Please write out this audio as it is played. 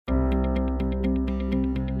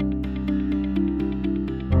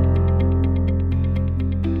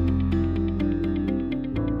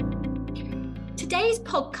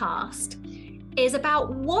podcast is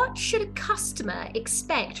about what should a customer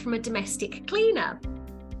expect from a domestic cleaner.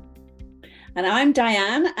 And I'm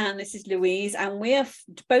Diane, and this is Louise, and we are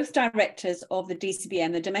both directors of the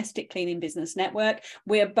DCBN, the Domestic Cleaning Business Network.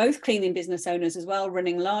 We are both cleaning business owners as well,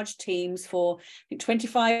 running large teams for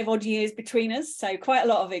 25 odd years between us, so quite a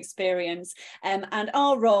lot of experience. And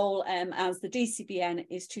our role as the DCBN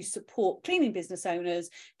is to support cleaning business owners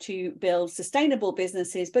to build sustainable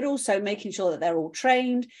businesses, but also making sure that they're all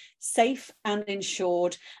trained, safe and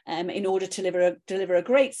insured in order to deliver a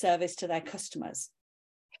great service to their customers.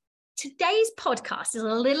 Today's podcast is a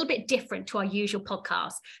little bit different to our usual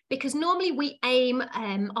podcast because normally we aim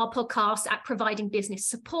our podcast at providing business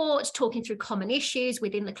support, talking through common issues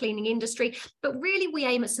within the cleaning industry, but really we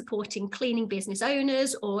aim at supporting cleaning business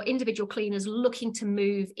owners or individual cleaners looking to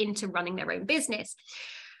move into running their own business.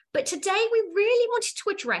 But today we really wanted to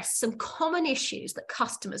address some common issues that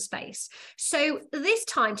customers face. So this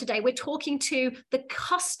time today, we're talking to the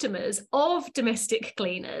customers of domestic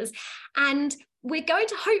cleaners, and we're going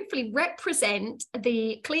to hopefully represent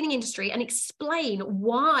the cleaning industry and explain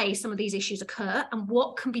why some of these issues occur and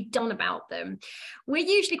what can be done about them. We're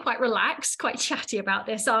usually quite relaxed, quite chatty about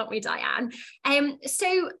this, aren't we, Diane?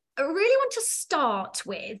 So I really want to start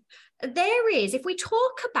with, if we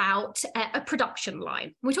talk about a production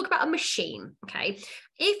line, we talk about a machine, okay?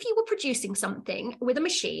 If you were producing something with a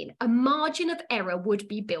machine, a margin of error would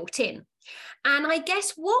be built in. And I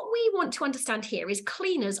guess what we want to understand here is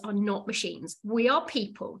cleaners are not machines. We are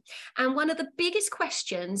people. And one of the biggest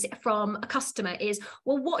questions from a customer is,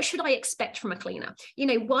 well, what should I expect from a cleaner? You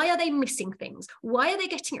know, why are they missing things? Why are they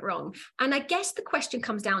getting it wrong? And I guess the question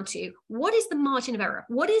comes down to, what is the margin of error?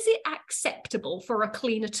 What is it acceptable for a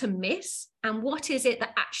cleaner to miss? And what is it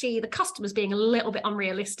that actually the customer's being a little bit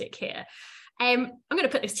unrealistic here? I'm going to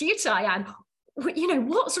put this to you, Diane. You know,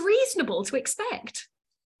 what's reasonable to expect?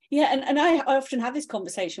 Yeah, and I often have this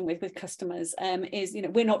conversation with customers, is, you know,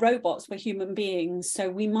 we're not robots, we're human beings, so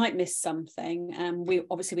we might miss something.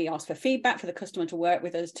 We ask for feedback for the customer to work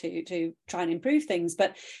with us to try and improve things,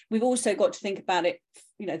 but we've also got to think about it,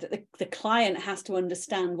 you know, that the client has to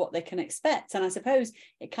understand what they can expect. And I suppose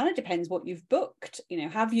it kind of depends what you've booked. You know,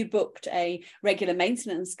 have you booked a regular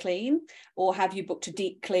maintenance clean, or have you booked a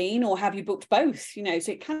deep clean, or have you booked both? You know,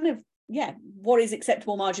 so it kind of, yeah, what is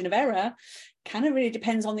acceptable margin of error kind of really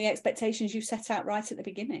depends on the expectations you set out right at the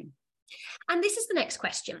beginning. And this is the next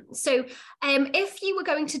question. So if you were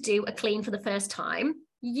going to do a clean for the first time,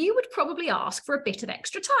 you would probably ask for a bit of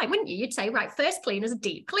extra time, wouldn't you? You'd say, right, first clean is a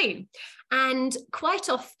deep clean. And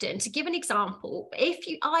quite often, to give an example,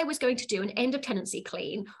 I was going to do an end of tenancy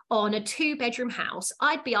clean on a 2-bedroom house,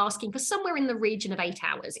 I'd be asking for somewhere in the region of 8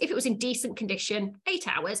 hours. If it was in decent condition, 8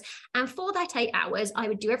 hours. And for that 8 hours, I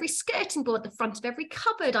would do every skirting board, the front of every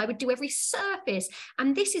cupboard, I would do every surface.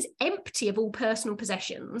 And this is empty of all personal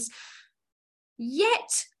possessions.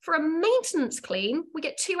 Yet for a maintenance clean, we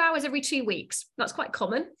get 2 hours every 2 weeks. That's quite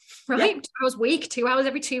common, right? Yep. 2 hours a week, 2 hours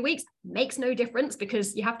every 2 weeks makes no difference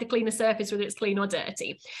because you have to clean a surface whether it's clean or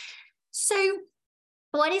dirty. So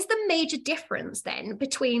what is the major difference then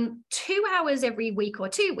between 2 hours every week or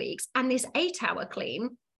 2 weeks and this 8-hour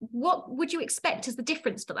clean? What would you expect as the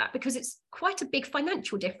difference for that? Because it's quite a big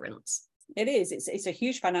financial difference. It is. It's a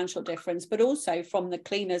huge financial difference, but also from the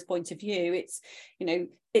cleaner's point of view, it's, you know,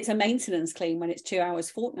 it's a maintenance clean when it's 2 hours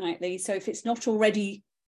fortnightly. So if it's not already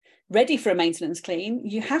ready for a maintenance clean,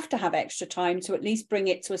 you have to have extra time to at least bring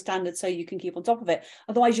it to a standard so you can keep on top of it.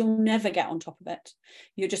 Otherwise, you'll never get on top of it.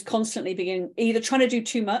 You're just constantly either trying to do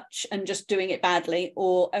too much and just doing it badly,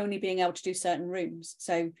 or only being able to do certain rooms.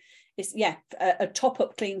 So it's, yeah, a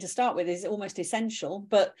top-up clean to start with is almost essential,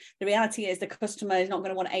 but the reality is the customer is not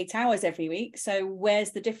going to want 8 hours every week. So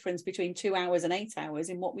where's the difference between 2 hours and 8 hours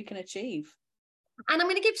in what we can achieve? And I'm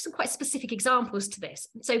going to give some quite specific examples to this.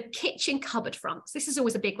 So kitchen cupboard fronts. This is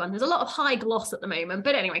always a big one. There's a lot of high gloss at the moment.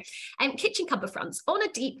 But anyway, kitchen cupboard fronts. On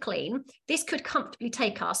a deep clean, this could comfortably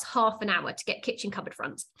take us half an hour to get kitchen cupboard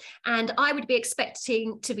fronts. And I would be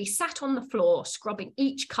expecting to be sat on the floor, scrubbing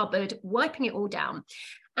each cupboard, wiping it all down.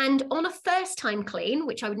 And on a first time clean,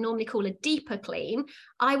 which I would normally call a deeper clean,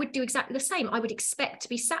 I would do exactly the same. I would expect to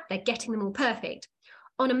be sat there getting them all perfect.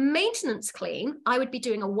 On a maintenance clean, I would be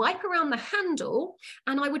doing a wipe around the handle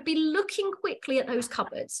and I would be looking quickly at those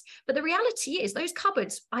cupboards. But the reality is those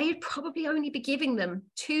cupboards, I would probably only be giving them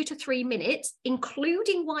 2 to 3 minutes,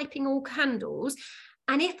 including wiping all handles.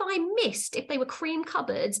 And if if they were cream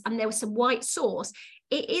cupboards and there was some white sauce,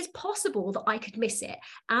 it is possible that I could miss it.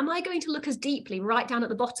 Am I going to look as deeply right down at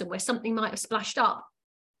the bottom where something might have splashed up?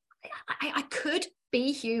 I could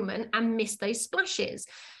be human and miss those splashes.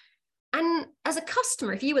 And as a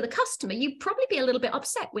customer, if you were the customer, you'd probably be a little bit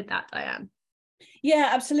upset with that, Diane. Yeah,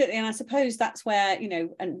 absolutely. And I suppose that's where,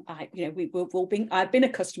 and I've been a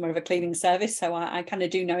customer of a cleaning service, so I kind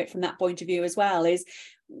of do know it from that point of view as well, is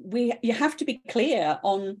you have to be clear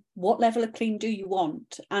on what level of clean do you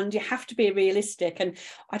want, and you have to be realistic. And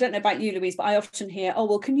I don't know about you, Louise, but I often hear, oh,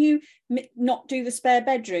 well, can you not do the spare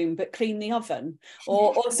bedroom but clean the oven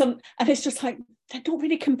or some, and it's just like, they're not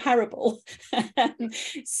really comparable.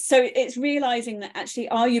 So it's realizing that actually,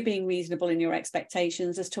 are you being reasonable in your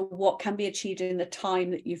expectations as to what can be achieved in the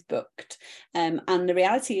time that you've booked? And the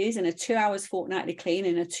reality is, in a 2 hours fortnightly clean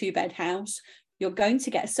in a 2-bed house, you're going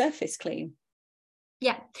to get a surface clean.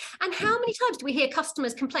 Yeah. And how many times do we hear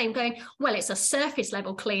customers complain going, well, it's a surface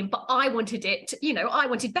level clean, but I wanted it, I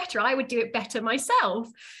wanted better. I would do it better myself.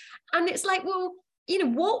 And it's like, well,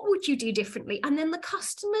 what would you do differently? And then the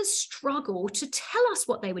customers struggle to tell us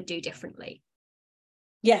what they would do differently.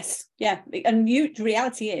 Yes. Yeah. And the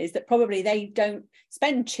reality is that probably they don't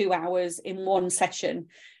spend 2 hours in one session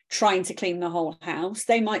trying to clean the whole house.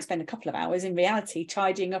 They might spend a couple of hours in reality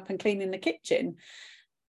tidying up and cleaning the kitchen.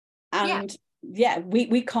 And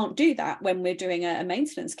we can't do that when we're doing a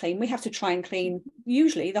maintenance clean. We have to try and clean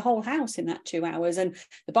usually the whole house in that 2 hours, and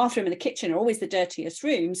the bathroom and the kitchen are always the dirtiest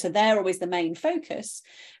rooms, so they're always the main focus.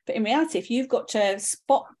 But in reality, if you've got to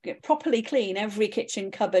properly clean every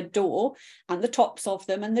kitchen cupboard door and the tops of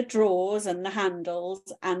them and the drawers and the handles,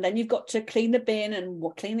 and then you've got to clean the bin and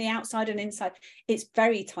clean the outside and inside, it's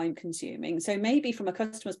very time consuming. So maybe from a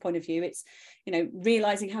customer's point of view, it's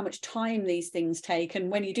realizing how much time these things take.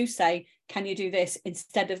 And when you do say, can you do this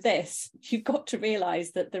instead of this, you've got to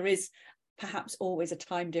realize that there is perhaps always a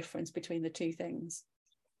time difference between the two things.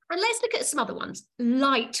 And let's look at some other ones.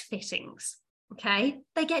 Light fittings. Okay,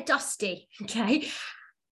 they get dusty. Okay,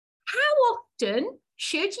 how often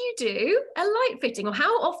should you do a light fitting, or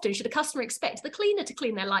how often should a customer expect the cleaner to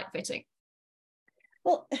clean their light fitting?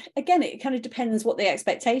 Well, again, it kind of depends what the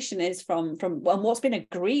expectation is from what's been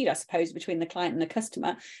agreed, I suppose, between the client and the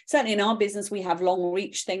customer. Certainly in our business, we have long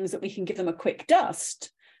reach things that we can give them a quick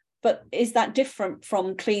dust. But is that different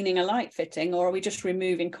from cleaning a light fitting, or are we just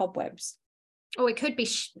removing cobwebs? Oh, it could be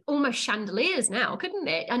almost chandeliers now, couldn't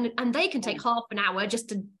it? And they can take half an hour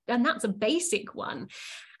and that's a basic one.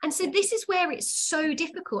 And so this is where it's so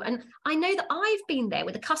difficult. And I know that I've been there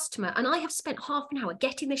with a customer and I have spent half an hour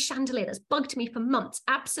getting this chandelier that's bugged me for months,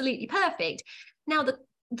 absolutely perfect. Now,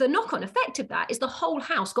 the knock-on effect of that is the whole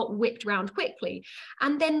house got whipped around quickly.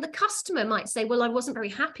 And then the customer might say, well, I wasn't very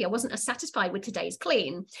happy. I wasn't as satisfied with today's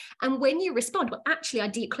clean. And when you respond, well, actually, I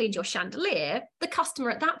deep cleaned your chandelier, the customer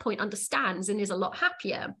at that point understands and is a lot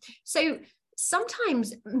happier. So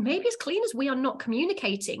sometimes maybe as cleaners, we are not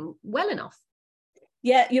communicating well enough.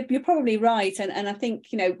 Yeah, you're probably right. And I think,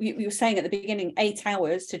 you were saying at the beginning, 8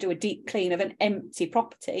 hours to do a deep clean of an empty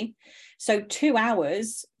property. So 2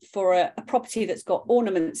 hours for a property that's got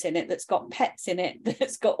ornaments in it, that's got pets in it,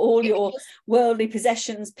 that's got all your worldly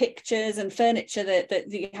possessions, pictures and furniture that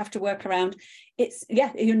you have to work around.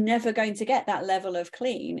 You're never going to get that level of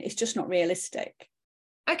clean. It's just not realistic.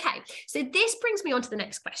 Okay, so this brings me on to the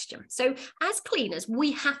next question. So as cleaners,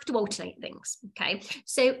 we have to alternate things, okay?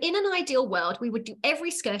 So in an ideal world, we would do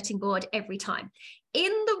every skirting board every time.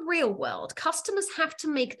 In the real world, customers have to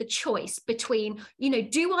make the choice between,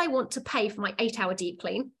 do I want to pay for my 8-hour deep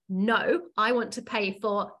clean? No, I want to pay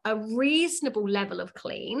for a reasonable level of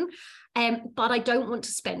clean, but I don't want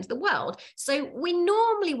to spend the world. So we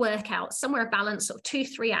normally work out somewhere a balance of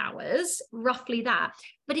 2-3 hours, roughly that,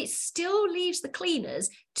 but it still leaves the cleaners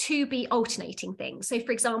to be alternating things. So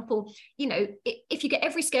for example, if you get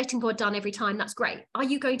every skirting board done every time, that's great. Are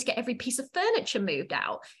you going to get every piece of furniture moved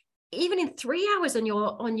out? Even in 3 hours in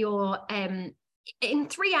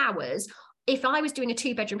 3 hours, if I was doing a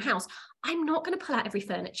 2-bedroom house, I'm not going to pull out every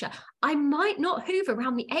furniture. I might not hoover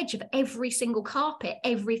around the edge of every single carpet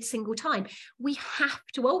every single time. We have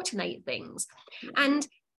to alternate things. And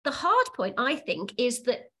the hard point, I think, is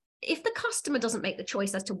that if the customer doesn't make the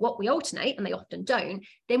choice as to what we alternate, and they often don't,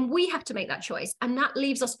 then we have to make that choice. And that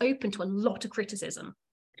leaves us open to a lot of criticism.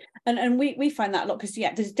 And we find that a lot because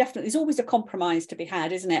there's always a compromise to be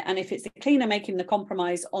had, isn't it? And if it's the cleaner making the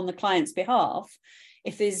compromise on the client's behalf,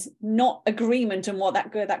 if there's not agreement on what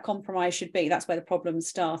that compromise should be, that's where the problems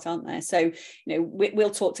start, aren't there? So we'll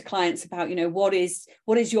talk to clients about what is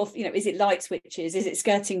your is it light switches, is it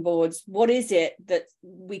skirting boards, what is it that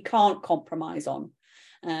we can't compromise on,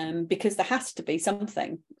 because there has to be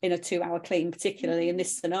something in a 2-hour clean, particularly in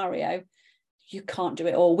this scenario. You can't do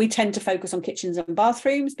it all. We tend to focus on kitchens and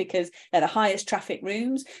bathrooms because they're the highest traffic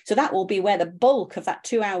rooms. So that will be where the bulk of that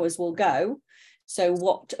 2 hours will go. So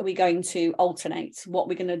what are we going to alternate? What are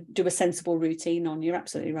we going to do a sensible routine on? You're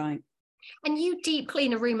absolutely right. And you deep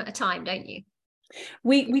clean a room at a time, don't you?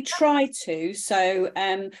 We try to. So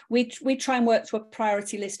we try and work to a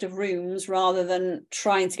priority list of rooms rather than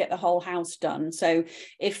trying to get the whole house done. So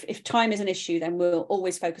if time is an issue, then we'll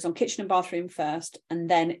always focus on kitchen and bathroom first, and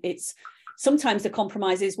then it's sometimes the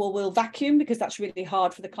compromise is, well, we'll vacuum because that's really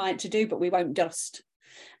hard for the client to do, but we won't dust.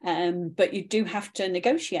 But you do have to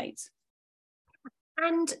negotiate.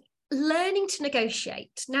 And learning to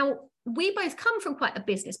negotiate. Now, we both come from quite a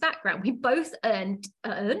business background. We both own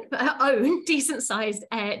decent sized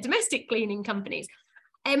domestic cleaning companies.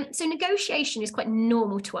 So negotiation is quite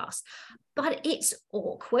normal to us, but it's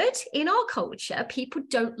awkward in our culture. People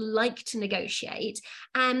don't like to negotiate.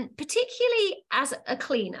 And particularly as a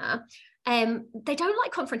cleaner, they don't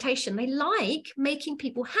like confrontation. They like making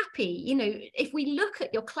people happy. You know, if we look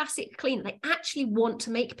at your classic cleaner, they actually want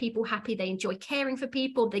to make people happy. They enjoy caring for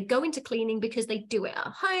people. They go into cleaning because they do it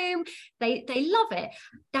at home. They love it.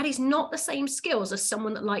 That is not the same skills as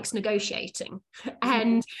someone that likes negotiating.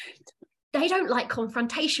 And they don't like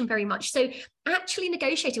confrontation very much. So actually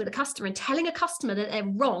negotiating with a customer and telling a customer that they're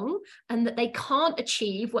wrong and that they can't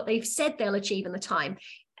achieve what they've said they'll achieve in the time,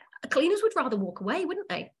 cleaners would rather walk away, wouldn't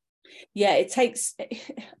they? Yeah, it takes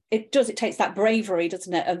that bravery,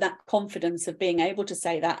 doesn't it, of that confidence of being able to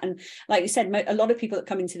say that. And like you said, a lot of people that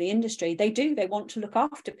come into the industry, they want to look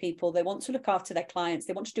after people, they want to look after their clients,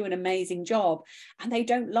 they want to do an amazing job, and they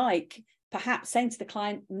don't like perhaps saying to the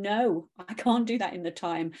client, no, I can't do that in the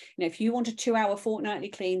time. You know, if you want a 2-hour fortnightly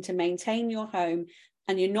clean to maintain your home,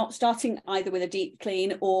 and you're not starting either with a deep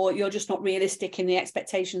clean, or you're just not realistic in the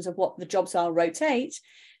expectations of what the jobs are, rotate,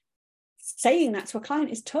 saying that to a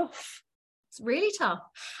client is tough. It's really tough.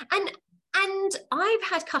 And I've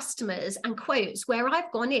had customers and quotes where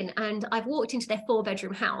I've gone in and I've walked into their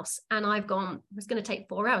 4-bedroom house and I've gone, it's going to take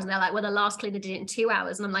 4 hours. And they're like, well, the last cleaner did it in 2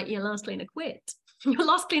 hours. And I'm like, your last cleaner quit. Your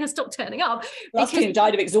last cleaner stopped turning up. Last cleaner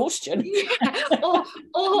died of exhaustion. Yeah.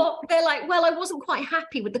 Or they're like, well, I wasn't quite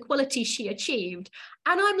happy with the quality she achieved.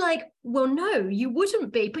 And I'm like, well, no, you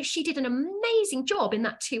wouldn't be. But she did an amazing job in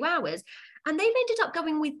that 2 hours. And they've ended up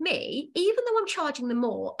going with me, even though I'm charging them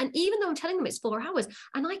more, and even though I'm telling them it's 4 hours,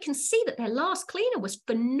 and I can see that their last cleaner was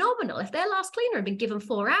phenomenal. If their last cleaner had been given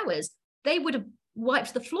 4 hours, they would have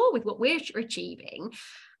wiped the floor with what we're achieving.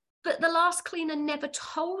 But the last cleaner never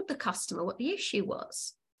told the customer what the issue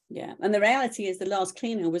was. Yeah, and the reality is the last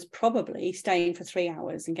cleaner was probably staying for 3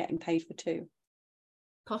 hours and getting paid for 2.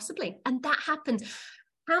 Possibly. And that happens.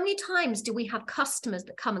 How many times do we have customers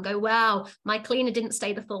that come and go, wow, my cleaner didn't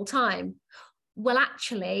stay the full time? Well,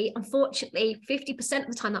 actually, unfortunately, 50% of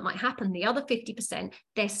the time that might happen. The other 50%,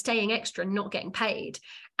 they're staying extra and not getting paid.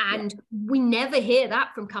 And we never hear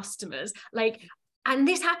that from customers. Like, and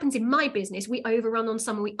this happens in my business. We overrun on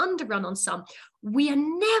some, we underrun on some. We are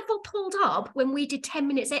never pulled up when we did 10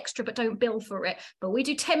 minutes extra, but don't bill for it. But we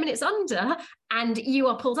do 10 minutes under and you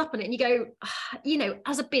are pulled up on it. And you go, you know,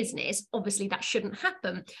 as a business, obviously that shouldn't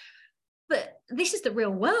happen. But this is the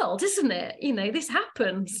real world, isn't it? You know, this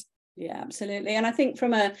happens. Yeah, absolutely. And I think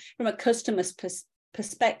from a customer's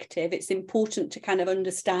perspective, it's important to kind of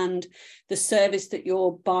understand the service that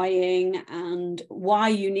you're buying and why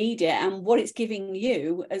you need it and what it's giving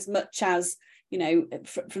you, as much as, you know,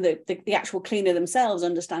 from the actual cleaner themselves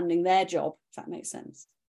understanding their job, if that makes sense.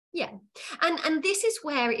 Yeah. And this is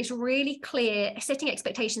where it is really clear. Setting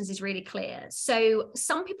expectations is really clear. So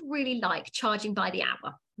some people really like charging by the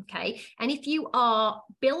hour. Okay. And if you are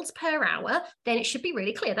billed per hour, then it should be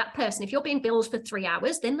really clear. That person, if you're being billed for 3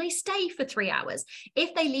 hours, then they stay for 3 hours.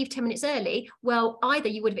 If they leave 10 minutes early, well, either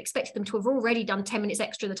you would have expected them to have already done 10 minutes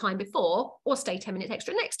extra the time before, or stay 10 minutes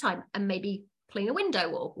extra next time and maybe clean a window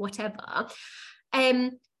or whatever.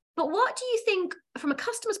 But what do you think from a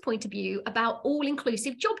customer's point of view about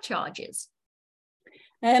all-inclusive job charges?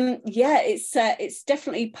 Yeah, it's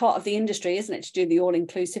definitely part of the industry, isn't it, to do the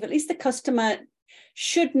all-inclusive. At least the customer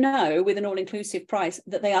should know with an all-inclusive price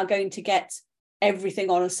that they are going to get everything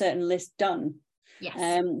on a certain list done.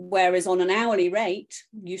 Yes. Whereas on an hourly rate,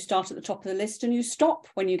 you start at the top of the list and you stop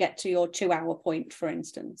when you get to your 2-hour point, for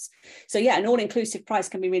instance. So yeah, an all-inclusive price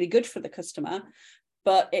can be really good for the customer,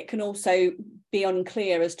 but it can also be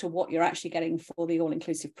unclear as to what you're actually getting for the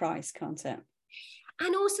all-inclusive price, can't it?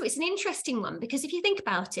 And also it's an interesting one, because if you think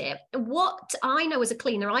about it, what I know as a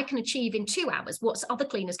cleaner I can achieve in 2 hours, what other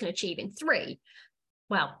cleaners can achieve in 3.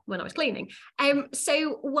 Well, when I was cleaning.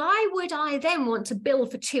 So why would I then want to bill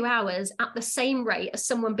for 2 hours at the same rate as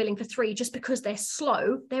someone billing for 3 just because they're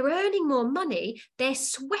slow? They're earning more money. They're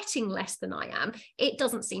sweating less than I am. It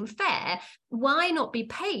doesn't seem fair. Why not be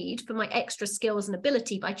paid for my extra skills and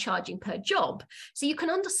ability by charging per job? So you can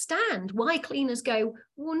understand why cleaners go,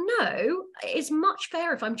 well, no, it's much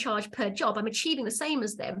fairer if I'm charged per job. I'm achieving the same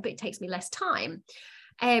as them, but it takes me less time.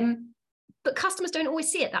 But customers don't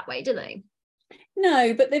always see it that way, do they?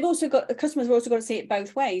 No, but the customers have also got to see it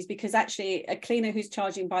both ways, because actually a cleaner who's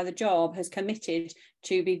charging by the job has committed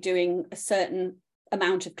to be doing a certain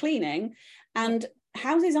amount of cleaning, and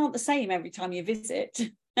houses aren't the same every time you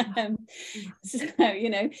visit. So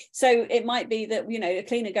it might be that, a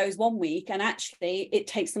cleaner goes 1 week and actually it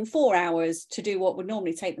takes them 4 hours to do what would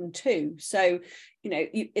normally take them 2. So,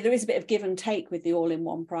 there is a bit of give and take with the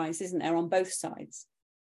all-in-one price, isn't there, on both sides?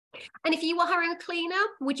 And if you were hiring a cleaner,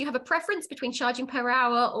 would you have a preference between charging per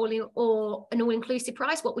hour or an all-inclusive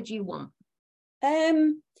price? What would you want?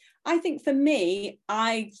 I think for me,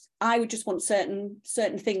 I would just want certain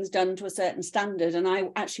things done to a certain standard, and I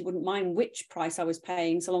actually wouldn't mind which price I was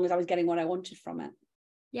paying, so long as I was getting what I wanted from it.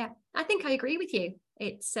 Yeah, I think I agree with you.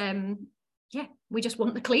 It's we just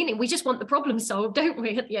want the cleaning. We just want the problem solved, don't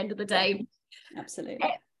we, at the end of the day?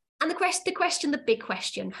 Absolutely. And the big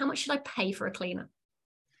question, how much should I pay for a cleaner?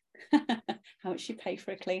 How much you pay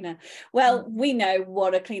for a cleaner? Well, we know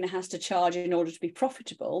what a cleaner has to charge in order to be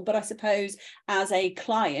profitable, but I suppose as a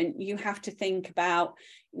client you have to think about,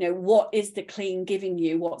 what is the clean giving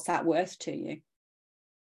you? What's that worth to you?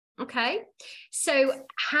 Okay, so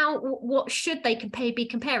what should they be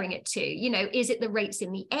comparing it to? Is it the rates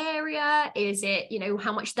in the area? Is it,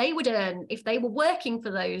 how much they would earn if they were working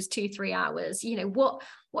for those 2-3 hours?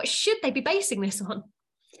 What should they be basing this on?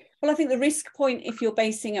 Well, I think the risk point, if you're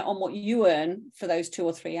basing it on what you earn for those 2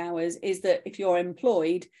 or 3 hours, is that if you're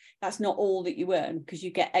employed, that's not all that you earn, because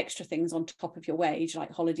you get extra things on top of your wage,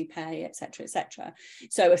 like holiday pay, etc., etc.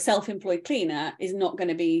 So a self-employed cleaner is not going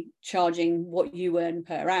to be charging what you earn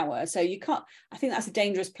per hour. So you can't, I think that's a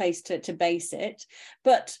dangerous place to base it.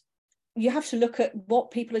 But you have to look at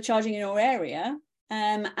what people are charging in your area,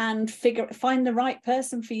 and find the right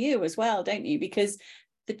person for you as well, don't you? Because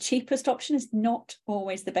the cheapest option is not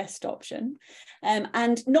always the best option.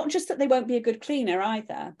 And not just that they won't be a good cleaner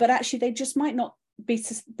either, but actually they just might not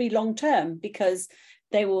be long term, because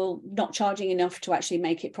they will not charging enough to actually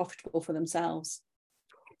make it profitable for themselves.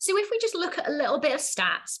 So if we just look at a little bit of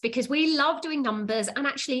stats, because we love doing numbers, and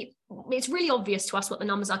actually it's really obvious to us what the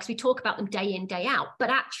numbers are because we talk about them day in, day out,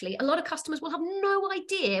 but actually a lot of customers will have no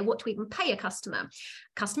idea what to even pay a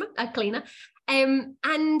cleaner. And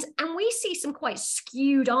we see some quite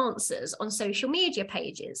skewed answers on social media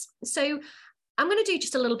pages. So I'm going to do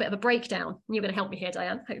just a little bit of a breakdown. You're going to help me here,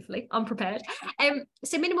 Diane, hopefully. I'm prepared.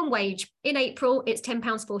 So minimum wage in April, it's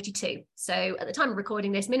 £10.42. So at the time of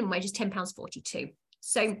recording this, minimum wage is £10.42.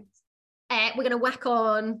 So we're going to whack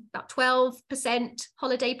on about 12%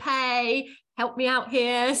 holiday pay. Help me out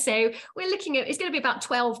here. So we're looking at, it's going to be about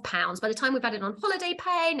 £12 by the time we've added on holiday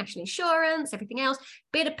pay, national insurance, everything else,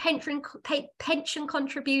 bit of pension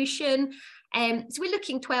contribution. So we're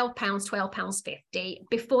looking £12, £12.50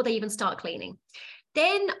 before they even start cleaning.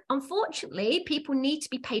 Then, unfortunately, people need to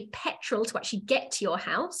be paid petrol to actually get to your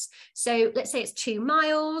house. So let's say it's 2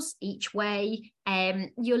 miles each way.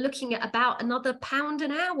 You're looking at about another £1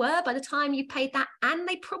 an hour by the time you've paid that. And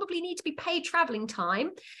they probably need to be paid travelling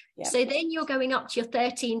time. Yep. So then you're going up to your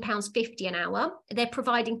 £13.50 an hour. They're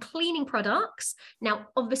providing cleaning products. Now,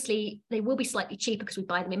 obviously, they will be slightly cheaper because we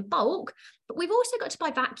buy them in bulk. But we've also got to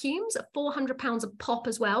buy vacuums at £400 a pop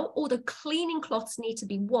as well. All the cleaning cloths need to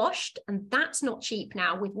be washed, and that's not cheap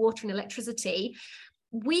now with water and electricity.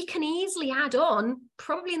 We can easily add on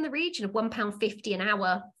probably in the region of £1.50 an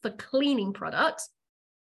hour for cleaning products.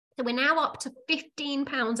 So we're now up to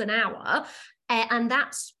 £15 an hour. And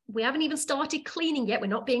we haven't even started cleaning yet. We're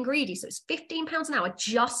not being greedy. So it's £15 an hour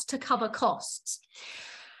just to cover costs.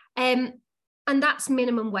 And that's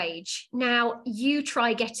minimum wage. Now, you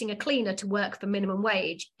try getting a cleaner to work for minimum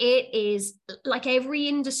wage. It is like every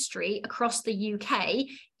industry across the UK,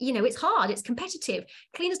 it's hard, it's competitive.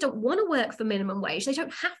 Cleaners don't want to work for minimum wage. They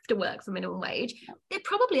don't have to work for minimum wage. They're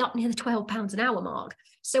probably up near the £12 an hour mark.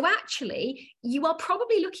 So actually, you are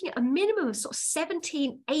probably looking at a minimum of sort of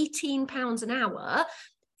 £17, £18 an hour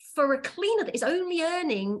for a cleaner that is only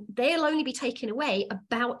earning, they'll only be taking away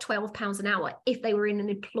about £12 an hour if they were in an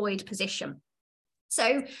employed position.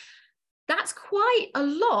 So That's quite a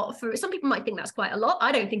lot. For some people might think that's quite a lot.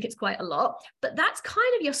 I don't think it's quite a lot, but that's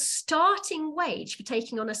kind of your starting wage for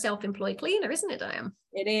taking on a self-employed cleaner, isn't it, Diane?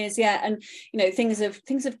 It is, yeah. And things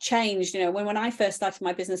have changed. When I first started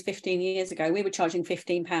my business 15 years ago, we were charging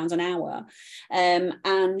 £15 an hour, and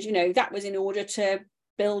that was in order to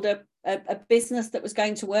build a business that was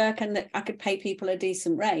going to work and that I could pay people a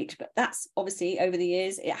decent rate. But that's obviously, over the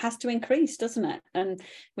years, it has to increase, doesn't it? And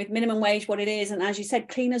with minimum wage what it is, and as you said,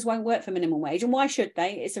 cleaners won't work for minimum wage, and why should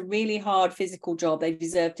they? It's a really hard physical job. They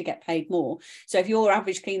deserve to get paid more. So if your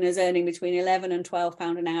average cleaner is earning between £11 and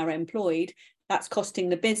 £12 an hour employed, that's costing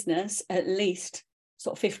the business at least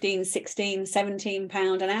sort of 15, 16,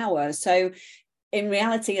 £17 an hour. So in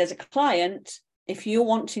reality, as a client, if you're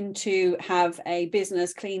wanting to have a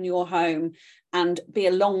business clean your home and be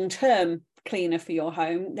a long-term cleaner for your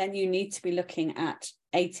home, then you need to be looking at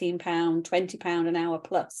 £18, £20 an hour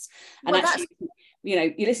plus. And well, actually,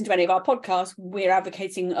 you listen to any of our podcasts, we're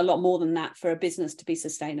advocating a lot more than that for a business to be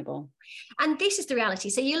sustainable. And this is the reality.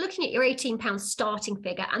 So you're looking at your £18 starting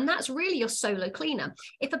figure, and that's really your solo cleaner.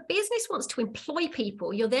 If a business wants to employ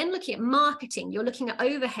people, you're then looking at marketing, you're looking at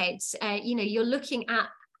overheads, you're looking at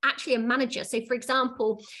actually a manager. So for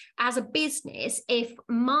example, as a business, if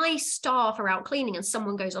my staff are out cleaning and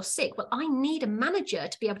someone goes off sick, well, I need a manager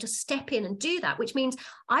to be able to step in and do that, which means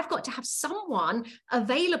I've got to have someone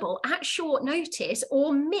available at short notice,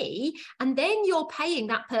 or me, and then you're paying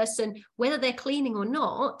that person whether they're cleaning or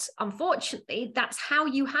not. Unfortunately, that's how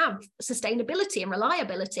you have sustainability and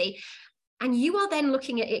reliability. And you are then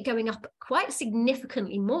looking at it going up quite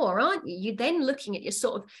significantly more, aren't you? You're then looking at your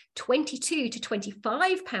sort of £22 to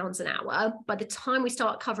 £25 an hour by the time we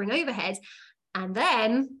start covering overheads. And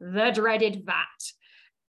then the dreaded VAT.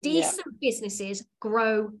 Decent businesses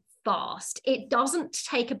grow fast. It doesn't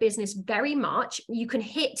take a business very much. You can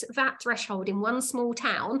hit that threshold in one small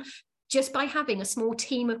town just by having a small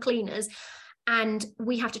team of cleaners. And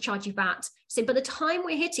we have to charge you VAT. So by the time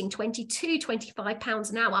we're hitting £22,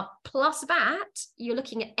 £25 an hour plus VAT, you're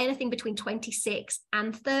looking at anything between 26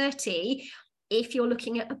 and 30 if you're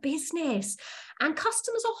looking at a business. And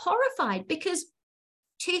customers are horrified because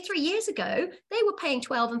 2-3 years ago, they were paying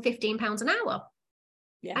 £12 and £15 an hour.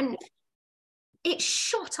 Yeah. And it's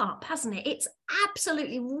shot up, hasn't it? It's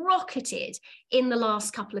absolutely rocketed in the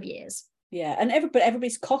last couple of years. Yeah, and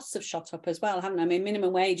everybody's costs have shot up as well, haven't they? I mean,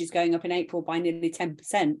 minimum wage is going up in April by nearly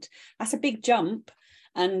 10%. That's a big jump.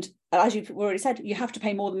 And as you've already said, you have to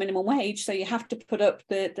pay more than minimum wage. So you have to put up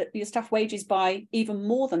your staff wages by even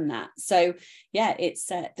more than that. So yeah, it's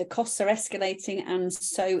the costs are escalating, and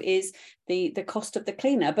so is the cost of the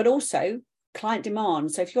cleaner, but also client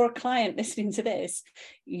demand. So if you're a client listening to this,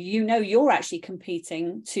 you're actually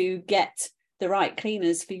competing to get the right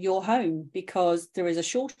cleaners for your home because there is a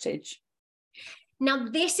shortage. Now,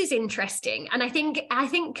 this is interesting. And I think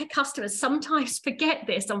customers sometimes forget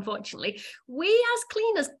this, unfortunately. We as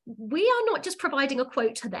cleaners, we are not just providing a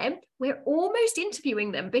quote to them, we're almost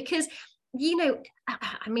interviewing them because,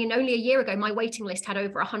 I mean, only a year ago, my waiting list had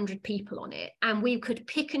over 100 people on it, and we could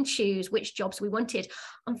pick and choose which jobs we wanted.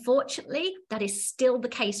 Unfortunately, that is still the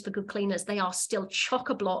case for good cleaners. They are still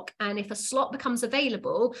chock-a-block. And if a slot becomes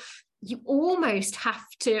available, you almost have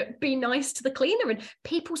to be nice to the cleaner. And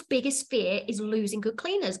people's biggest fear is losing good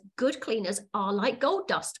cleaners. Good cleaners are like gold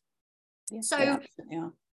dust. Yes,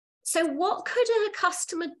 so what could a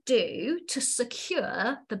customer do to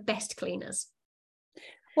secure the best cleaners?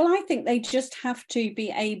 Well, I think they just have to be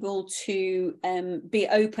able to be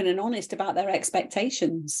open and honest about their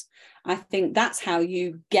expectations. I think that's how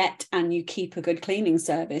you get and you keep a good cleaning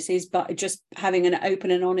service, is by just having an open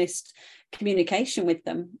and honest communication with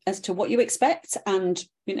them as to what you expect. And,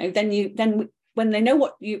 then when they know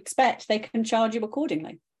what you expect, they can charge you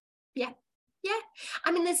accordingly. Yeah.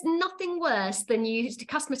 I mean, there's nothing worse than the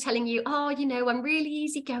customer telling you, oh, I'm really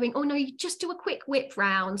easygoing. Oh, no, you just do a quick whip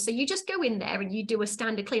round. So you just go in there and you do a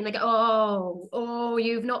standard clean. They go, oh,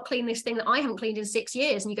 you've not cleaned this thing that I haven't cleaned in 6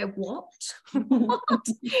 years. And you go, what? What?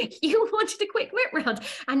 You wanted a quick whip round.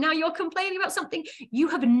 And now you're complaining about something you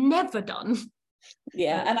have never done.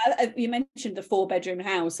 Yeah, and you mentioned the 4-bedroom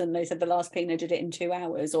house, and they said the last cleaner did it in 2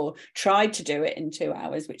 hours, or tried to do it in 2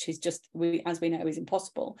 hours, which is just, as we know, is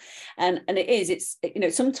impossible. And it's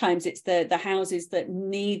sometimes it's the houses that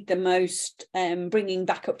need the most bringing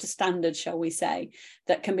back up to standard, shall we say,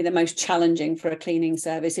 that can be the most challenging for a cleaning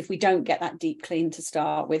service. If we don't get that deep clean to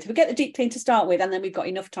start with, if we get the deep clean to start with, and then we've got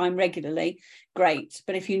enough time regularly, great.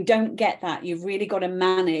 But if you don't get that, you've really got to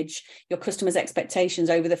manage your customers' expectations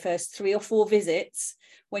over the first 3 or 4 visits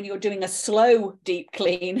when you're doing a slow deep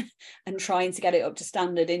clean and trying to get it up to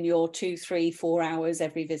standard in your 2, 3, 4 hours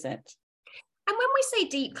every visit. And when I say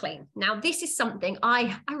deep clean, now this is something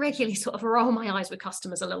I regularly sort of roll my eyes with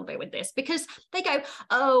customers a little bit with this, because they go,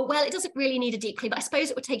 oh, well, it doesn't really need a deep clean, but I suppose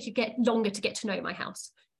it would take you longer to get to know my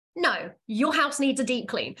house. No, your house needs a deep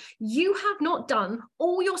clean. You have not done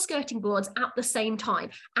all your skirting boards at the same time,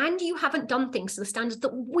 and you haven't done things to the standards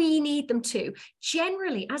that we need them to.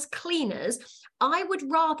 Generally, as cleaners, I would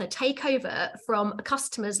rather take over from a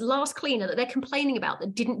customer's last cleaner that they're complaining about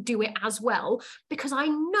that didn't do it as well, because I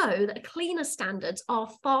know that a cleaner's standards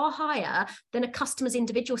are far higher than a customer's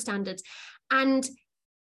individual standards. And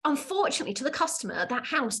unfortunately, to the customer, that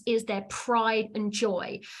house is their pride and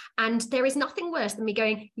joy. And there is nothing worse than me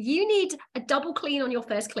going, you need a double clean on your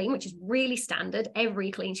first clean, which is really standard. Every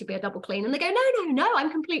clean should be a double clean. And they go, no, I'm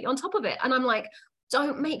completely on top of it. And I'm like,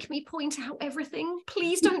 don't make me point out everything.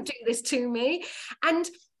 Please don't do this to me. And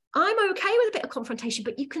I'm okay with a bit of confrontation,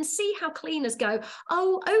 but you can see how cleaners go,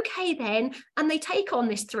 oh, okay then. And they take on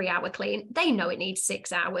this 3-hour clean. They know it needs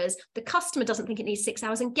 6 hours. The customer doesn't think it needs 6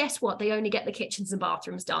 hours. And guess what? They only get the kitchens and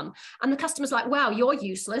bathrooms done. And the customer's like, wow, you're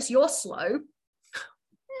useless. You're slow.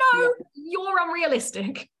 No, you're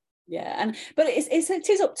unrealistic. Yeah, but it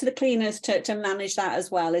is up to the cleaners to manage that as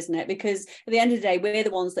well, isn't it? Because at the end of the day, we're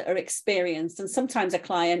the ones that are experienced, and sometimes a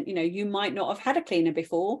client, you might not have had a cleaner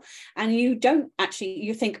before, and you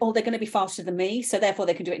think, oh, they're going to be faster than me, so therefore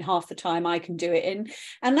they can do it in half the time I can do it in,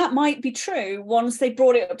 and that might be true once they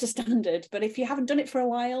brought it up to standard. But if you haven't done it for a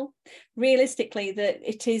while, realistically, that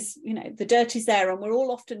it is, the dirt is there, and we're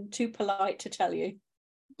all often too polite to tell you.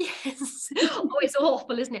 Yes. Oh, it's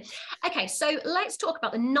awful, isn't it? Okay, so let's talk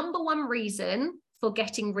about the number one reason for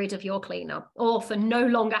getting rid of your cleaner, or for no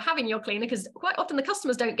longer having your cleaner, because quite often the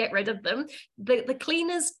customers don't get rid of them. The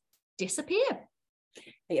cleaners disappear.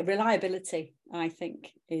 Reliability, I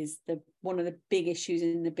think, is one of the big issues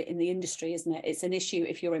in the industry, isn't it? It's an issue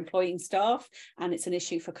if you're employing staff, and it's an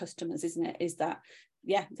issue for customers, isn't it? Is that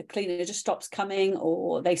the cleaner just stops coming,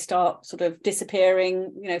 or they start sort of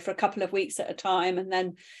disappearing, for a couple of weeks at a time, and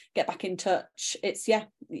then get back in touch. It's you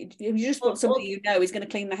just want somebody is going to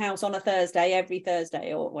clean the house on a Thursday, every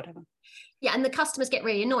Thursday, or whatever. Yeah, and the customers get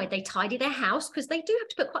really annoyed. They tidy their house, because they do have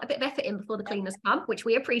to put quite a bit of effort in before the cleaners come, which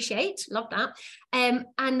we appreciate. Love that.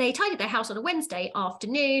 And they tidied their house on a Wednesday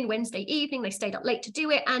afternoon, Wednesday evening. They stayed up late to do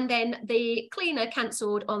it. And then the cleaner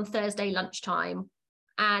cancelled on Thursday lunchtime.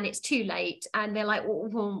 And it's too late. And they're like,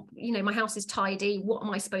 well, my house is tidy. What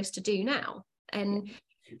am I supposed to do now? And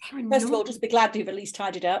first of all, just be glad you've at least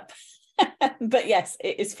tidied up. But yes,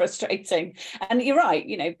 it is frustrating. And you're right,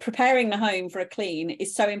 preparing the home for a clean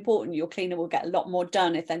is so important. Your cleaner will get a lot more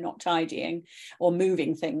done if they're not tidying or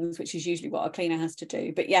moving things, which is usually what a cleaner has to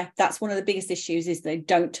do. But yeah, that's one of the biggest issues, is they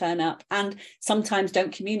don't turn up and sometimes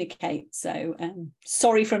don't communicate. So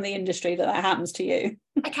sorry from the industry that happens to you.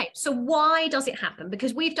 Okay, so why does it happen?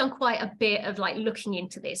 Because we've done quite a bit of looking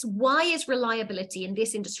into this. Why is reliability in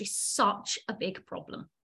this industry such a big problem?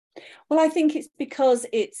 Well, I think it's because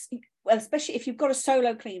especially if you've got a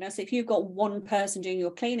solo cleaner, so if you've got one person doing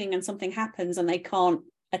your cleaning and something happens and they can't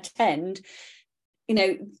attend,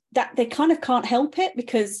 that they kind of can't help it,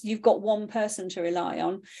 because you've got one person to rely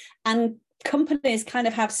on. And companies kind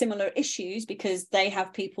of have similar issues because they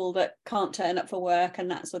have people that can't turn up for work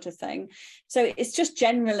and that sort of thing. So it's just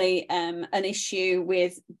generally an issue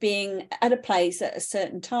with being at a place at a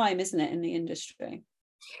certain time, isn't it, in the industry?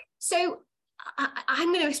 So I'm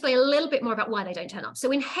going to explain a little bit more about why they don't turn up.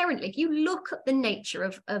 So inherently, if you look at the nature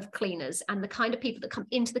of cleaners and the kind of people that come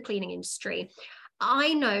into the cleaning industry,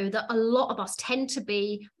 I know that a lot of us tend to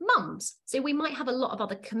be mums. So we might have a lot of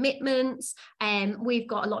other commitments, and we've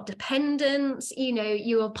got a lot of dependents.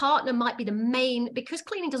 Your partner might be the main, because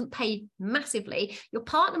cleaning doesn't pay massively, your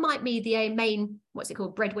partner might be the main,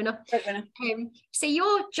 breadwinner. So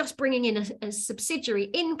you're just bringing in a subsidiary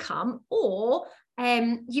income, or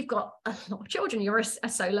you've got a lot of children, you're a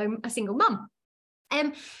single mum.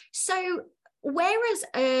 So whereas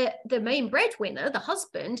the main breadwinner, the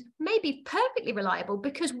husband, may be perfectly reliable,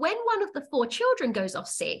 because when one of the 4 children goes off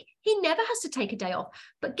sick, he never has to take a day off.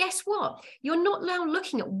 But guess what? You're not now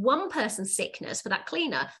looking at one person's sickness for that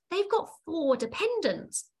cleaner. They've got 4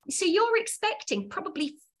 dependents. So you're expecting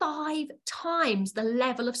probably 5 times the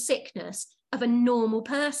level of sickness of a normal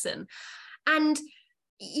person. And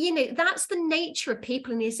that's the nature of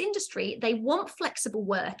people in this industry. They want flexible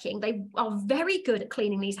working. They are very good at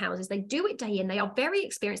cleaning these houses. They do it day in. They are very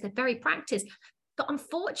experienced. They're very practiced. But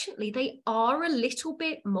unfortunately, they are a little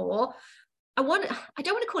bit more, I don't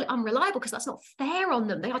want to call it unreliable, because that's not fair on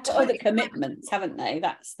them. They are other commitments, haven't they?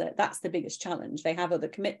 That's the biggest challenge. They have other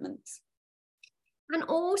commitments. And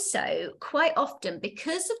also, quite often,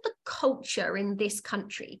 because of the culture in this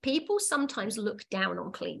country, people sometimes look down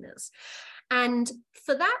on cleaners. And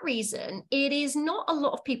for that reason, it is not a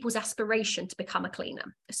lot of people's aspiration to become a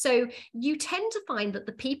cleaner. So you tend to find that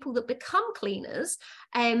the people that become cleaners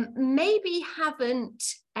maybe haven't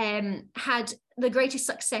had the greatest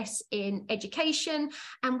success in education.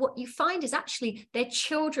 And what you find is actually their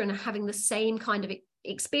children are having the same kind of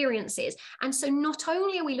experiences. And so not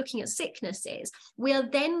only are we looking at sicknesses, we are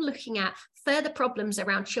then looking at further problems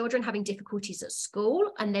around children having difficulties at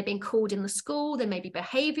school, and they're being called in the school. There may be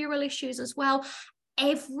behavioral issues as well.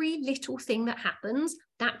 Every little thing that happens,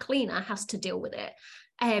 that cleaner has to deal with it.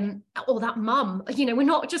 Or that mum, we're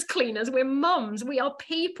not just cleaners, we're mums, we are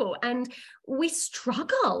people, and we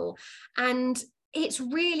struggle. And it's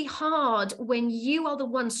really hard when you are the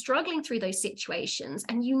one struggling through those situations,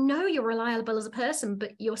 and you're reliable as a person,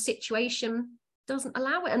 but your situation doesn't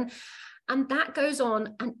allow it. And that goes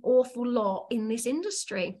on an awful lot in this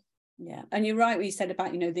industry. Yeah, and you're right what you said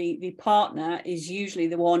about, the partner is usually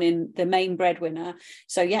the one in the main breadwinner.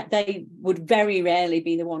 So yeah, they would very rarely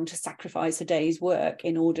be the one to sacrifice a day's work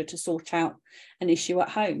in order to sort out an issue at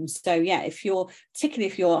home. So yeah, particularly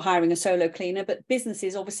if you're hiring a solo cleaner, but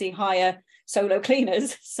businesses obviously hire solo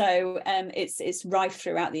cleaners. So it's rife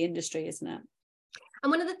throughout the industry, isn't it? And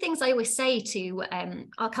one of the things I always say to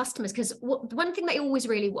our customers, because one thing they always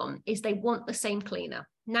really want is they want the same cleaner.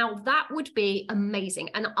 Now, that would be amazing.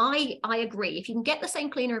 And I agree. If you can get the same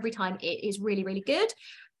cleaner every time, it is really, really good.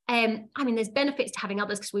 There's benefits to having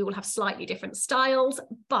others because we will have slightly different styles,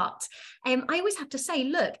 but I always have to say,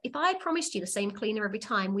 look, if I promised you the same cleaner every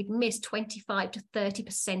time, we'd miss 25 to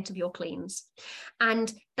 30% of your cleans.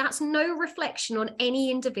 And that's no reflection on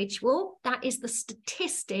any individual. That is the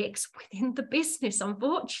statistics within the business,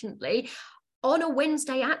 unfortunately. On a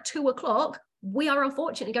Wednesday at 2:00, we are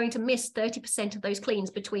unfortunately going to miss 30% of those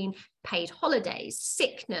cleans between paid holidays,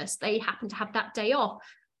 sickness, they happen to have that day off.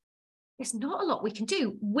 There's not a lot we can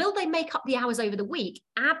do. Will they make up the hours over the week?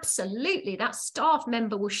 Absolutely. That staff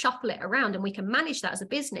member will shuffle it around and we can manage that as a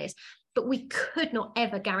business, but we could not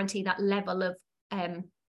ever guarantee that level of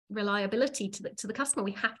reliability to the customer.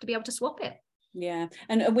 We have to be able to swap it. Yeah,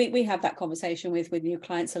 and we have that conversation with new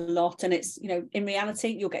clients a lot, and it's, in reality,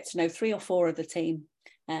 you'll get to know 3 or 4 of the team.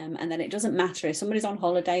 And then it doesn't matter if somebody's on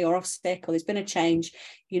holiday or off sick or there's been a change,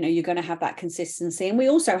 you're going to have that consistency. And we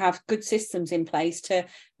also have good systems in place to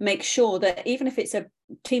make sure that even if it's a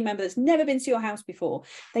team member that's never been to your house before,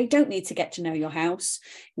 they don't need to get to know your house.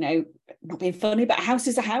 Not being funny, but a house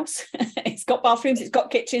is a house. It's got bathrooms, it's got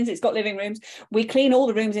kitchens, it's got living rooms. We clean all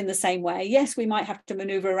the rooms in the same way. Yes, we might have to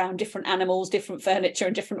maneuver around different animals, different furniture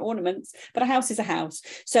and different ornaments, but a house is a house.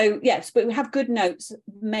 So yes, but we have good notes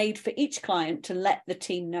made for each client to let the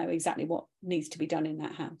team know exactly what needs to be done in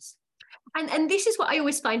that house. And this is what I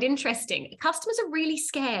always find interesting. Customers are really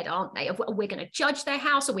scared, aren't they, of we're going to judge their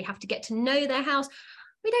house, or we have to get to know their house.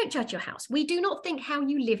 We don't judge your house. We do not think how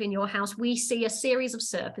you live in your house. We see a series of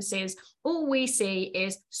surfaces. All we see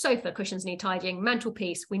is sofa, cushions need tidying,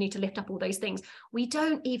 mantelpiece, we need to lift up all those things. We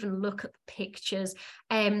don't even look at the pictures.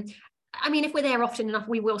 If we're there often enough,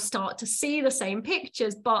 we will start to see the same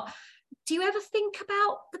pictures, but do you ever think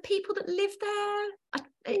about the people that live there?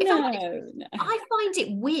 No. I find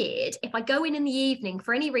it weird if I go in the evening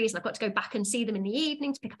for any reason. I've got to go back and see them in the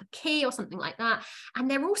evening to pick up a key or something like that,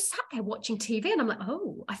 and they're all sat there watching TV, and I'm like,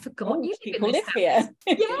 oh, I forgot you people live here.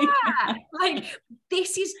 Yeah, like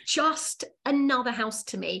this is just another house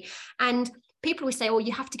to me. And people always say, oh,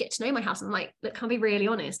 you have to get to know my house. I'm like, look, can I be really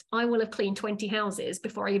honest? I will have cleaned 20 houses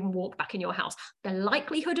before I even walk back in your house. The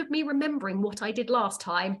likelihood of me remembering what I did last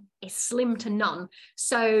time is slim to none.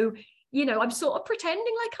 So, I'm sort of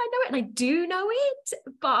pretending like I know it, and I do know it,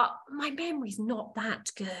 but my memory's not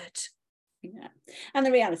that good. Yeah. And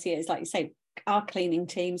the reality is, like you say, our cleaning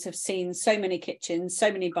teams have seen so many kitchens,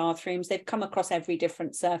 so many bathrooms. They've come across every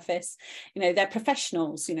different surface. They're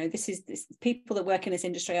professionals. This people that work in this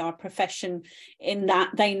industry are a profession in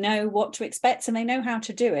that they know what to expect and they know how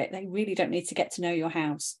to do it. They really don't need to get to know your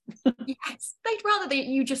house. Yes, they'd rather that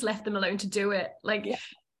you just left them alone to do it. Yeah.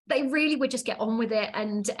 They really would just get on with it.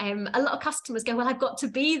 And a lot of customers go, well, I've got to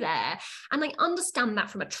be there. And I understand that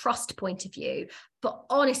from a trust point of view. But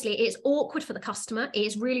honestly, it's awkward for the customer. It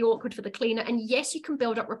is really awkward for the cleaner. And yes, you can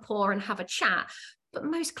build up rapport and have a chat. But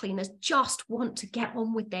most cleaners just want to get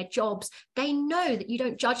on with their jobs. They know that you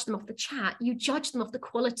don't judge them off the chat. You judge them off the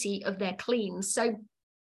quality of their cleans. So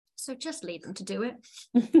just leave them to do it.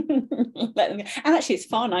 And actually, it's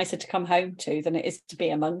far nicer to come home to than it is to be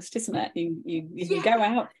amongst, isn't it? You go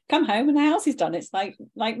out, come home, and the house is done. It's like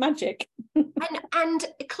magic. and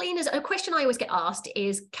cleaners, a question I always get asked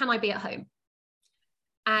is, can I be at home?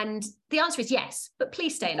 And the answer is yes, but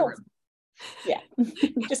please stay in a room. Yeah,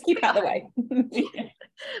 just keep out of the way.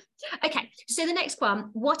 Okay, So the next one,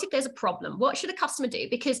 what if there's a problem? What should a customer do?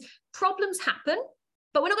 Because problems happen,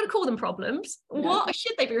 but we're not going to call them problems. No. What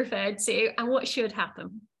should they be referred to, and what should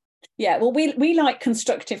happen? Yeah, well, we like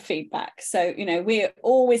constructive feedback. So, we're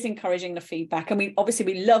always encouraging the feedback. And we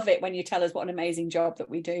love it when you tell us what an amazing job that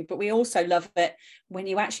we do. But we also love it when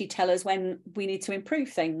you actually tell us when we need to improve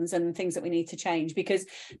things and things that we need to change, because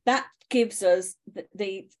that gives us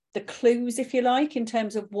the clues, if you like, in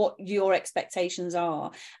terms of what your expectations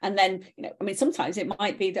are. And then, sometimes it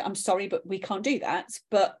might be that I'm sorry, but we can't do that.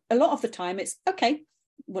 But a lot of the time it's okay,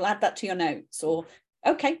 we'll add that to your notes, or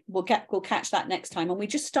okay, we'll catch that next time. And we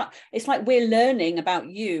just start, it's like we're learning about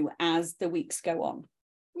you as the weeks go on.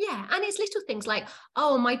 Yeah, and it's little things like,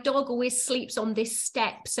 oh, my dog always sleeps on this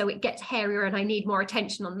step, so it gets hairier and I need more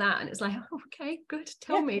attention on that. And it's like, oh, okay, good,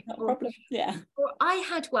 tell me. No problem. Yeah. Or I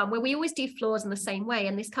had one where we always do floors in the same way,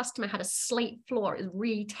 and this customer had a slate floor. It was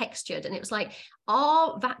really textured, and it was like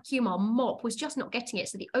our mop was just not getting it.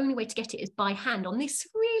 So the only way to get it is by hand on this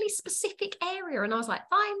really specific area. And I was like,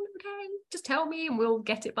 fine, okay, just tell me and we'll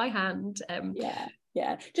get it by hand.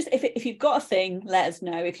 Yeah, just if you've got a thing, let us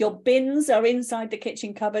know. If your bins are inside the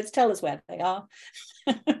kitchen cupboards, tell us where they are.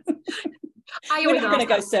 We're not going to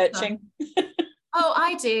go searching. Oh,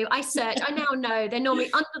 I do. I search. I now know they're normally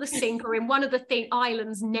under the sink or in one of the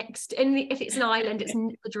islands next. And if it's an island, it's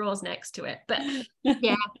the drawers next to it. But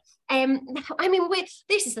yeah,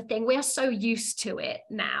 this is the thing. We are so used to it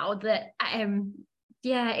now that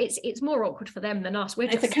it's more awkward for them than us.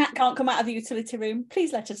 If the cat can't come out of the utility room,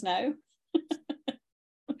 please let us know.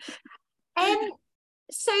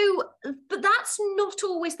 But that's not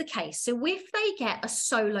always the case. So if they get a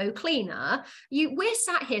solo cleaner, we're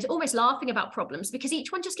sat here almost laughing about problems because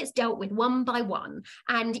each one just gets dealt with one by one.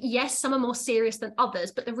 And yes, some are more serious than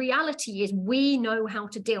others, but the reality is we know how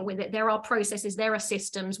to deal with it. There are processes, there are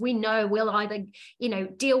systems. We know we'll either,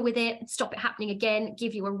 deal with it, stop it happening again,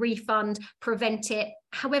 give you a refund, prevent it,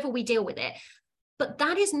 however we deal with it. But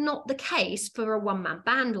that is not the case for a one-man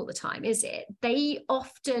band all the time, is it? They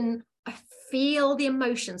often feel the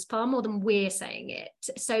emotions far more than we're saying it.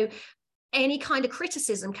 So any kind of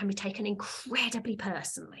criticism can be taken incredibly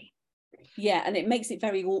personally. Yeah, and it makes it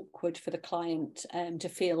very awkward for the client to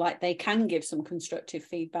feel like they can give some constructive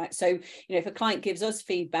feedback. So, if a client gives us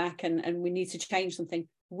feedback and we need to change something,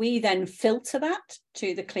 we then filter that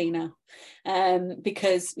to the cleaner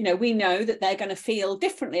because, we know that they're going to feel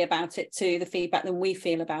differently about it to the feedback than we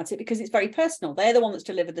feel about it, because it's very personal. They're the one that's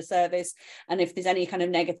delivered the service. And if there's any kind of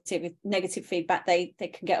negative feedback, they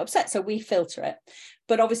can get upset. So we filter it.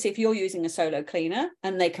 But obviously, if you're using a solo cleaner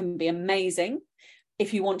and they can be amazing,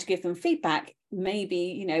 if you want to give them feedback,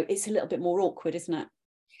 maybe, it's a little bit more awkward, isn't it?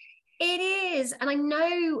 It is. And I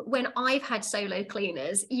know when I've had solo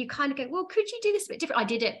cleaners, you kind of go, well, could you do this a bit different? I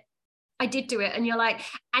did do it. And you're like,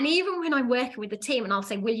 and even when I'm working with the team and I'll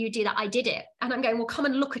say, will you do that? I did it. And I'm going, well, come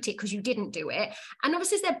and look at it because you didn't do it. And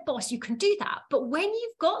obviously as their boss, you can do that. But when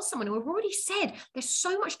you've got someone who have already said there's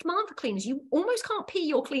so much demand for cleaners, you almost can't pee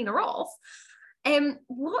your cleaner off.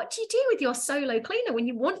 What do you do with your solo cleaner when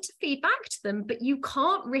you want to feed back to them, but you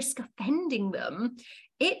can't risk offending them?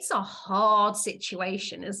 It's a hard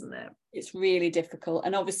situation, isn't it? It's really difficult.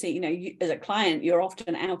 And obviously, you, as a client, you're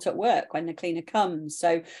often out at work when the cleaner comes.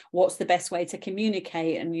 So what's the best way to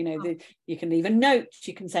communicate? And, you can leave a note,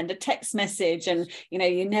 you can send a text message, and,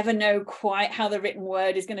 you never know quite how the written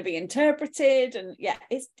word is going to be interpreted. And yeah,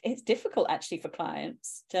 it's difficult actually for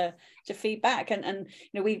clients to feedback. And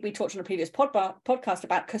we talked on a previous podcast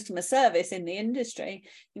about customer service in the industry.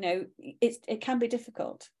 It can be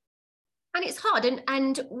difficult. And it's hard.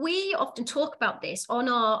 And we often talk about this on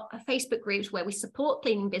our Facebook groups where we support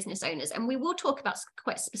cleaning business owners. And we will talk about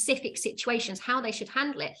quite specific situations, how they should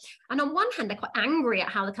handle it. And on one hand, they're quite angry at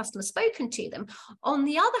how the customer's spoken to them. On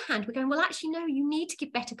the other hand, we're going, well, actually, no, you need to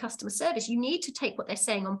give better customer service. You need to take what they're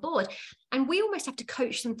saying on board. And we almost have to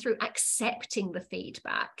coach them through accepting the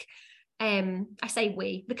feedback. I say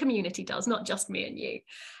we, the community does, not just me and you.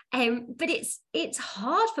 But it's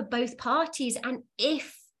hard for both parties. And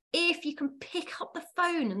if you can pick up the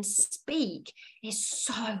phone and speak, is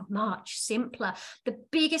so much simpler. The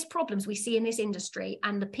biggest problems we see in this industry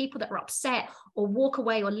and the people that are upset or walk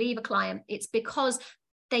away or leave a client, it's because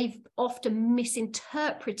they've often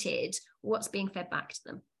misinterpreted what's being fed back to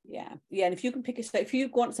them. Yeah. And if you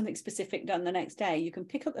want something specific done the next day, you can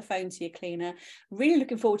pick up the phone to your cleaner. Really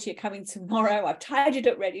looking forward to you coming tomorrow. I've tidied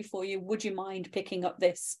it up ready for you. Would you mind picking up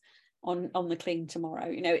this on the clean tomorrow?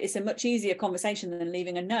 It's a much easier conversation than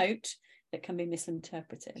leaving a note that can be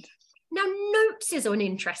misinterpreted. Now, notes is an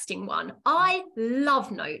interesting one. I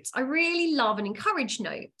love notes. I really love and encourage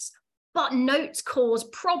notes. but notes cause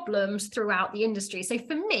problems throughout the industry. So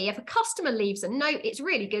for me, if a customer leaves a note, it's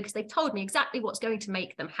really good because they've told me exactly what's going to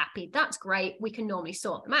make them happy. That's great. We can normally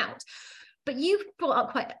sort them out. But you brought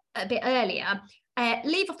up quite a bit earlier,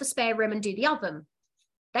 leave off the spare room and do the oven.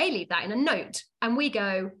 They leave that in a note and we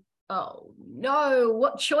go, oh no,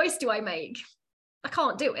 what choice do I make? I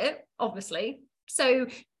can't do it, obviously. So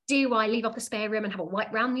do I leave off the spare room and have a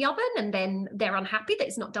wipe round the oven and then they're unhappy that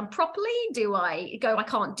it's not done properly? Do I go, I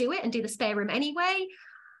can't do it and do the spare room anyway?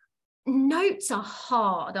 Notes are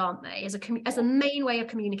hard, aren't they, as a main way of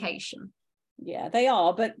communication? Yeah, they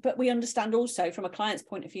are, but we understand also from a client's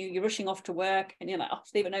point of view, you're rushing off to work and you're like, oh,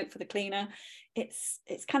 leave a note for the cleaner. It's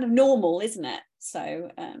kind of normal, isn't it?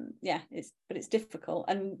 So yeah, it's difficult.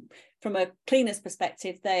 And from a cleaner's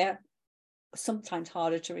perspective, they're sometimes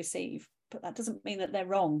harder to receive, but that doesn't mean that they're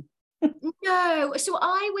wrong. No, so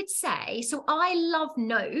I would say, so I love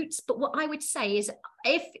notes, but what I would say is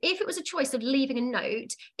if it was a choice of leaving a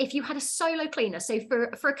note, if you had a solo cleaner, so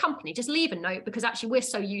for a company, just leave a note because actually we're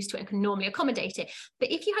so used to it and can normally accommodate it.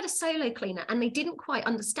 But if you had a solo cleaner and they didn't quite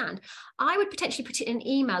understand, I would potentially put it in an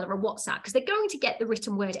email or a WhatsApp because they're going to get the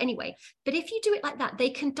written word anyway. But if you do it like that, they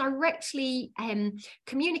can directly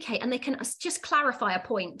communicate and they can just clarify a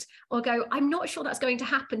point or go, I'm not sure that's going to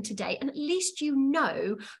happen today. And at least you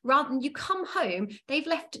know, rather than you come home,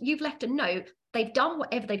 you've left a note, they've done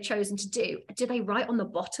whatever they've chosen to do. Do they write on the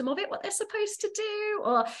bottom of it what they're supposed to do?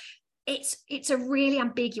 Or it's a really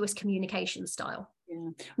ambiguous communication style.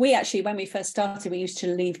 Yeah, we actually, when we first started, we used to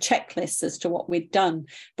leave checklists as to what we'd done,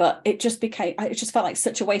 but it just felt like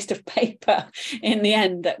such a waste of paper in the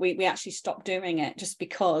end that we actually stopped doing it just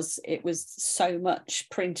because it was so much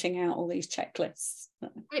printing out all these checklists.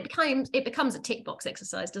 It becomes a tick box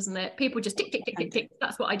exercise, doesn't it? People just tick, tick, tick, tick, tick.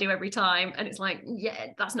 That's what I do every time. And it's like, yeah,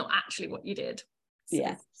 that's not actually what you did.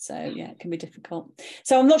 Yeah, so yeah, it can be difficult.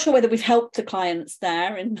 So I'm not sure whether we've helped the clients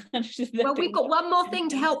there. Well, we've got one more thing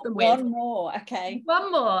to help them with. One more, okay.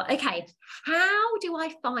 How do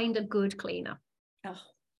I find a good cleaner? Oh,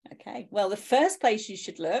 okay. Well, the first place you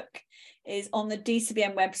should look is on the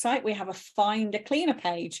DCBM website. We have a Find a Cleaner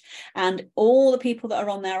page, and all the people that are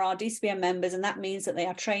on there are DCBM members, and that means that they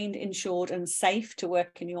are trained, insured and safe to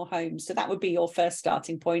work in your home. So that would be your first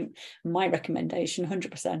starting point. My recommendation,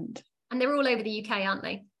 100%. And they're all over the UK, aren't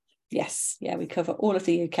they? Yes, yeah, we cover all of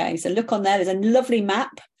the UK. So look on there, there's a lovely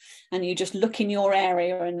map, and you just look in your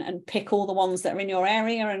area and pick all the ones that are in your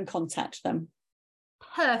area and contact them.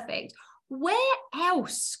 Perfect. Where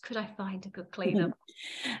else could I find a good cleaner?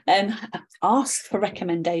 Ask for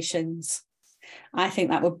recommendations. I think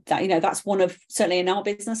that's one of, certainly in our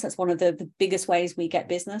business, that's one of the biggest ways we get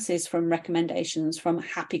business is from recommendations from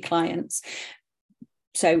happy clients.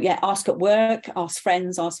 So yeah, ask at work, ask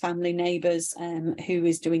friends, ask family, neighbours, who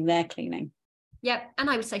is doing their cleaning. Yeah, and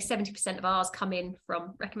I would say 70% of ours come in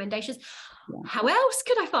from recommendations. Yeah. How else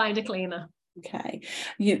could I find a cleaner? Okay,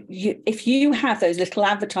 if you have those little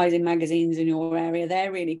advertising magazines in your area,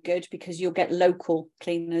 they're really good because you'll get local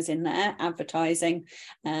cleaners in there advertising.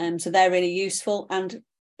 So they're really useful, and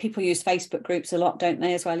people use Facebook groups a lot, don't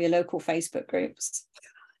they, as well, your local Facebook groups.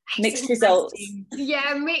 Mixed results.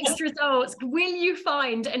 Yeah, mixed results. Will you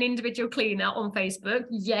find an individual cleaner on Facebook?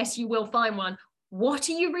 Yes, you will find one. What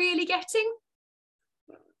are you really getting?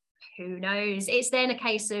 Who knows? It's then a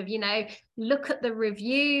case of, look at the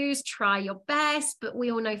reviews, try your best, but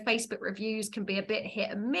we all know Facebook reviews can be a bit hit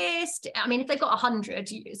and miss. I mean, if they've got 100,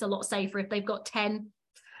 it's a lot safer. If they've got 10,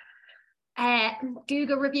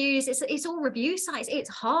 Google reviews, it's all review sites. It's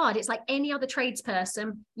hard. It's like any other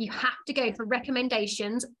tradesperson. You have to go for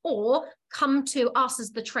recommendations or come to us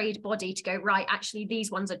as the trade body to go, right, actually, these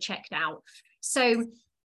ones are checked out. So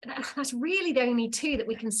that's really the only two that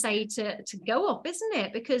we can say to go off, isn't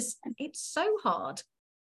it? Because it's so hard.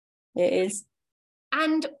 It is.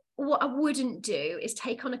 And what I wouldn't do is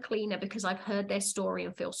take on a cleaner because I've heard their story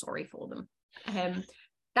and feel sorry for them.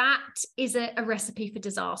 That is a recipe for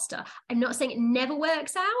disaster. I'm not saying it never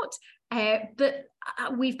works out, but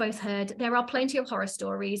we've both heard there are plenty of horror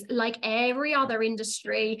stories. Like every other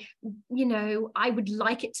industry, I would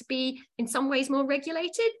like it to be in some ways more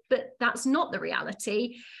regulated, but that's not the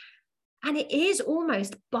reality. And it is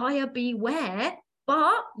almost buyer beware,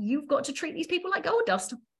 but you've got to treat these people like gold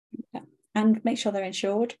dust. Yeah. And make sure they're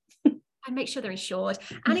insured.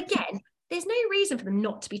 And again, there's no reason for them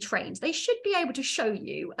not to be trained. They should be able to show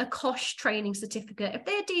you a COSH training certificate. If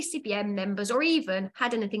they're DCBM members or even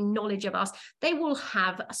had anything knowledge of us, they will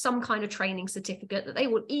have some kind of training certificate that they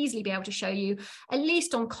will easily be able to show you, at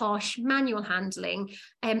least on COSH, manual handling,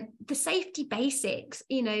 the safety basics.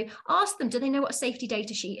 Ask them, do they know what a safety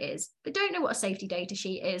data sheet is? If they don't know what a safety data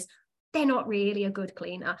sheet is, they're not really a good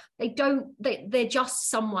cleaner. They're just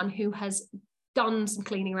someone who has done some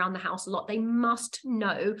cleaning around the house a lot. They must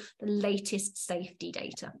know the latest safety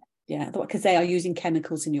data. Yeah, because they are using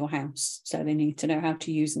chemicals in your house, so they need to know how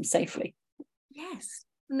to use them safely. Yes,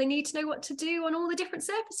 and they need to know what to do on all the different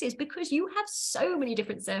surfaces, because you have so many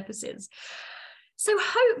different surfaces. So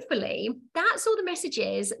hopefully that's all the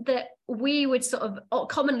messages that we would sort of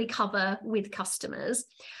commonly cover with customers.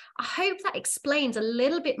 I hope that explains a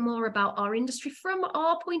little bit more about our industry from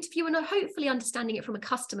our point of view, and hopefully understanding it from a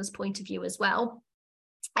customer's point of view as well.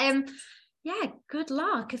 Yeah, good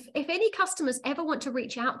luck. If any customers ever want to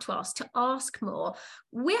reach out to us to ask more,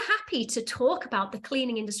 we're happy to talk about the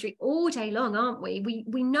cleaning industry all day long, aren't we?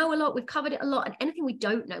 We know a lot, we've covered it a lot, and anything we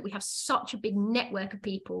don't know, we have such a big network of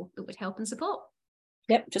people that would help and support.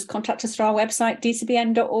 Yep, just contact us through our website,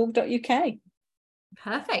 dcbn.org.uk.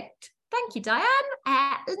 Perfect. Thank you, Diane.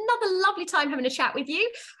 Another lovely time having a chat with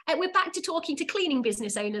you. We're back to talking to cleaning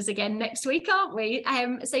business owners again next week, aren't we?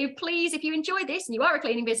 So please, if you enjoy this and you are a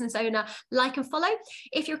cleaning business owner, like and follow.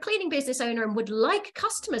 If you're a cleaning business owner and would like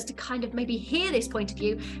customers to kind of maybe hear this point of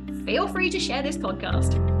view, feel free to share this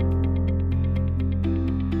podcast.